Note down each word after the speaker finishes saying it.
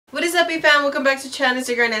What is up, eFam? Welcome back to the channel. It's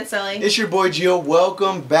your girl, NANSELLY. It's your boy, Gio.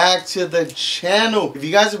 Welcome back to the channel. If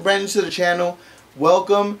you guys are brand new to the channel,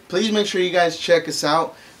 welcome. Please make sure you guys check us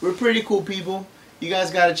out. We're pretty cool people. You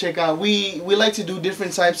guys got to check out. We like to do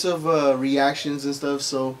different types of reactions and stuff.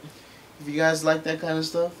 So if you guys like that kind of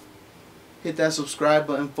stuff, hit that subscribe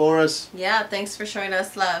button for us. Yeah, thanks for showing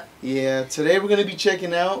us love. Yeah, today we're going to be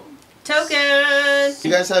checking out Tokens.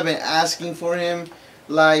 You guys have been asking for him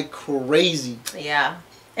like crazy. Yeah.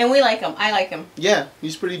 And we like him. I like him. Yeah,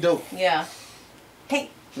 he's pretty dope. Yeah. Hey.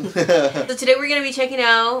 So today we're going to be checking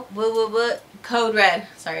out Code Red.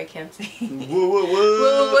 Sorry, I can't see.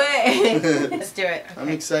 Let's do it. Okay. I'm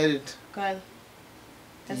excited. Go ahead.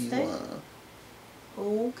 That's it.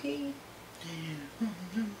 Okay.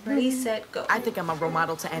 Ready, set, go. I think I'm a role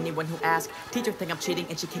model to anyone who asks. Teacher think I'm cheating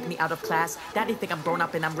and she kicked me out of class. Daddy think I'm grown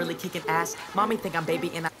up and I'm really kicking ass. Mommy think I'm baby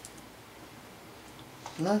and I...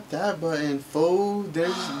 Not that button, fool.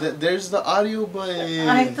 There's the audio button.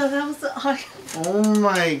 I thought that was the audio. Oh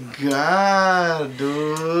my god,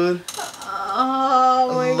 dude.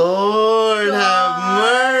 Oh my Lord God.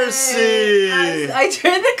 have mercy. I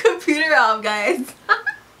turned the computer off, guys.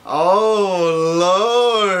 Oh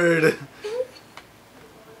Lord.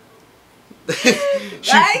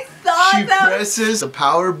 I thought she that presses the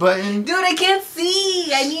power button. Dude, I can't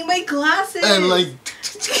see. I need my glasses. And like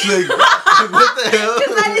what the hell?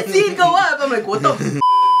 Because I didn't see it go up. I'm like, what the f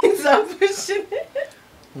is up pushing it?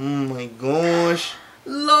 Oh my gosh.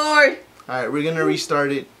 Lord. Alright, we're gonna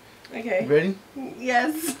restart it. Okay. Ready?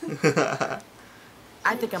 Yes.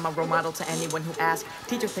 I think I'm a role model to anyone who asks.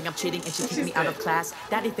 Teacher think I'm cheating and she kicked me out of class.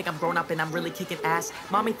 Daddy think I'm grown up and I'm really kicking ass.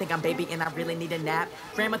 Mommy think I'm baby and I really need a nap.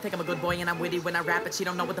 Grandma think I'm a good boy and I'm witty when I rap, but she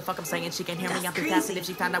don't know what the fuck I'm saying. She can hear me, I'm fantastic. If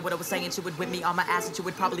she found out what I was saying, she would whip me on my ass and she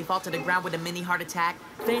would probably fall to the ground with a mini heart attack.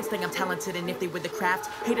 Fans think I'm talented and nifty with the craft.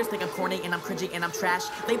 Haters think I'm corny and I'm cringy and I'm trash.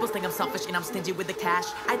 Labels think I'm selfish and I'm stingy with the cash.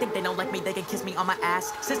 I think they don't like me, they can kiss me on my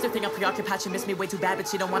ass. Sister think I'm preoccupied, she miss me way too bad, but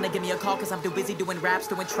she don't wanna give me a call cause I'm too busy doing raps,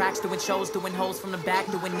 doing tracks, doing shows, doing hoes from the back,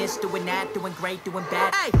 doing this, doing that, doing great, doing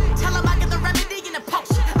bad. Hey, tell them I got the remedy in a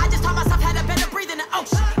potion. I just taught myself how to better breathe in the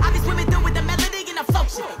ocean. I be swimming through with the melody in a float.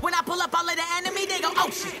 When I pull up all of the enemy, they go, oh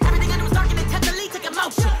shit. Everything I do is dark and intentionally take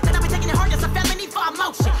emotion. Then I be taking it hard, it's a felony for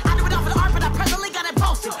emotion. I do it all for the art, but I presently got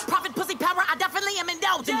impulsion. Profit, pussy, power, I definitely am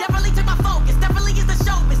indulgent. Definitely took my focus, definitely is the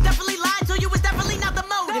show. It's definitely lied to you, it's definitely not the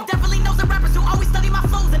motive. Definitely knows the rappers who always study my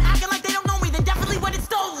flows and acting like they don't know me, then definitely went and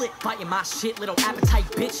stole it. Biting my shit, little appetite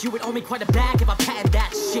bitch. You would owe me quite a bag if I patent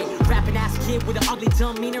that shit. Rapping ass kid with an ugly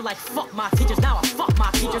demeanor, like fuck my teachers. Now I fuck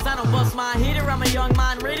my teachers. I don't bust my heater, I'm a young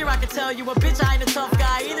mind reader. I can tell you a bitch, I ain't a tough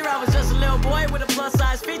guy either. I was just a little boy with a plus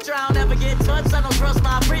size feature. I don't ever get touched, I don't trust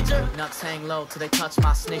my preacher. Nuts hang low till they touch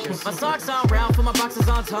my sneakers. My socks on brown for my boxes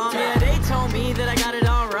on Tom. Yeah, they told me that I got it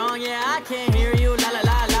all wrong. Yeah, I can't hear you, la la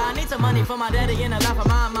la la. Need some money for my daddy and a lot for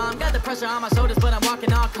my mom. Got the pressure on my shoulders, but I'm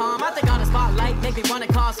walking all calm. I think on the spotlight, make me wanna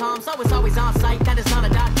cause harm. So it's always on site, that is not a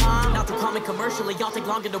 .com. Not to call me commercially, y'all take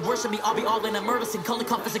longer to worship me. I'll be all in a murder scene, calling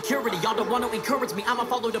call for security. Y'all don't want to encourage me, I'ma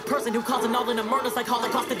follow the person who causing all in the murders like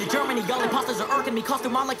Holocaust to Germany. Y'all imposters are irking me,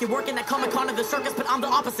 costume on like you're working at Comic-Con or the circus, but I'm the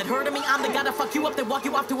opposite. Heard of me? I'm the guy to fuck you up, then walk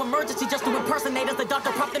you off to emergency just to impersonate as the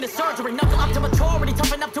doctor prompting his surgery. Knuckle up to maturity,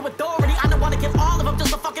 toughen up to authority. I don't wanna kill all of them,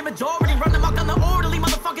 just the fucking majority. Run them up on the orderly,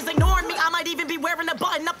 motherfuckers ignoring me. I might even be wearing a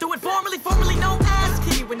button up to it formerly no ass.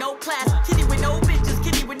 Kitty with no class, kitty with no bitches,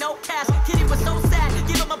 kitty with no cash. Kitty was so sad,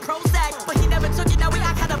 give him a Prozac, but he never took it, now we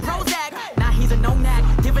act kinda Prozac. Now he's a no-nag,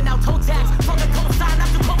 giving out toe tags. Fuck a cosign, not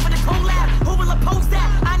to quote for the collab. Who will oppose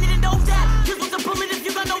that? I need to know that. Just with the bullet if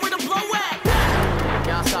you got nowhere to blow at.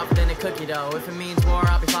 Y'all softer than a cookie though. If it means war,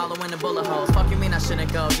 I'll be following the bullet holes. Fuck you mean I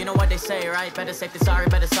shouldn't go? You know what they say, right? Better safe than sorry,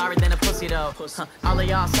 better sorry than a pussy though. All of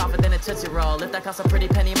y'all softer than a Tootsie Roll. If that costs a pretty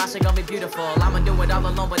penny, my shit gon' be beautiful. I'ma do it all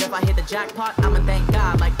alone, but if I hit the jackpot, I'ma thank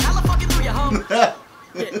God. Like, hallelujah, ho.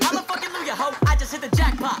 Yeah, hallelujah, ho. I just hit the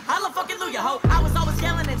jackpot. Hallelujah, ho. I was always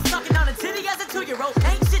yelling and sucking on a titty as a 2-year-old.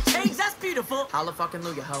 Ain't shit changed, that's beautiful.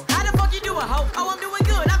 Hallelujah, ho. How the fuck you doing, ho? Oh, I'm doing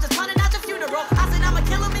good. I'm just planning out your funeral. I said I'ma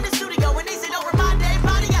kill him in the studio, and they said over my dead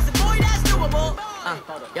body. I said, boy, that's doable.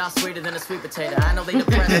 Y'all sweeter than a sweet potato. I know they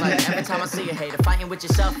depressed like every time I see a hater fighting with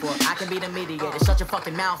yourself for I can be the mediator. Shut your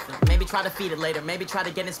fucking mouth and maybe try to feed it later. Maybe try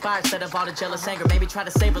to get inspired instead of all the jealous anger. Maybe try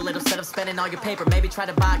to save a little instead of spending all your paper. Maybe try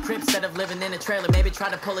to buy a crib instead of living in a trailer. Maybe try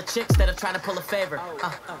to pull a chick instead of trying to pull a favor.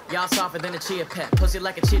 Y'all softer than a chia pet, pussy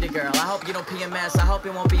like a cheetah girl. I hope you don't PMS, I hope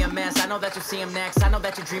it won't be a mess. I know that you see him next, I know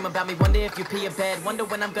that you dream about me. Wonder if you pee a bed, wonder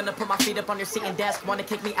when I'm gonna put my feet up on your seat and desk. Wanna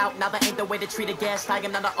kick me out, now that ain't the way to treat a guest. I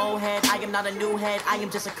am not an old head, I am not a new head. I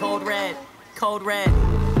am just a cold red, cold red.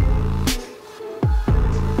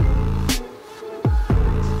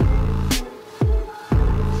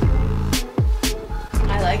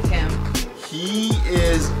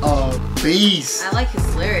 beast. I like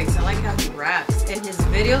his lyrics. I like how he raps. And his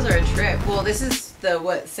videos are a trip. Well, this is the,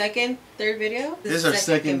 what, third video? This is our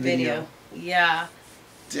second video. Yeah.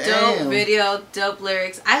 Damn. Dope video, dope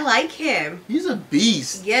lyrics. I like him. He's a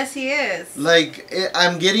beast. Yes, he is. Like,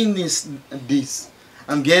 I'm getting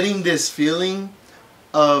I'm getting this feeling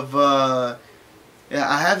of, yeah,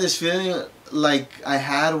 I have this feeling like I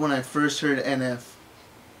had when I first heard NF.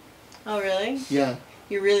 Oh, really? Yeah.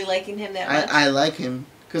 You're really liking him that much? I like him.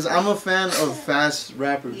 Because I'm a fan of fast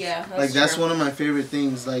rappers. Yeah, that's true. one of my favorite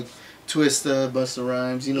things. Like, Twista, Busta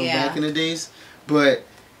Rhymes, you know, Yeah. back in the days. But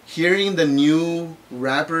hearing the new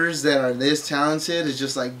rappers that are this talented is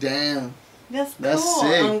just like, damn. That's cool.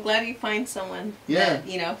 sick. Sick. I'm glad you find someone Yeah. that,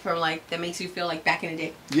 you know, from like, that makes you feel like back in the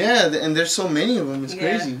day. Yeah, and there's so many of them. It's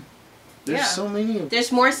Yeah. crazy. There's so many of them.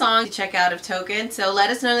 There's more songs to check out of Token, so let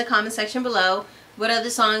us know in the comment section below what other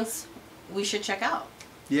songs we should check out.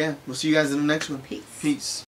 Yeah, we'll see you guys in the next one. Peace. Peace.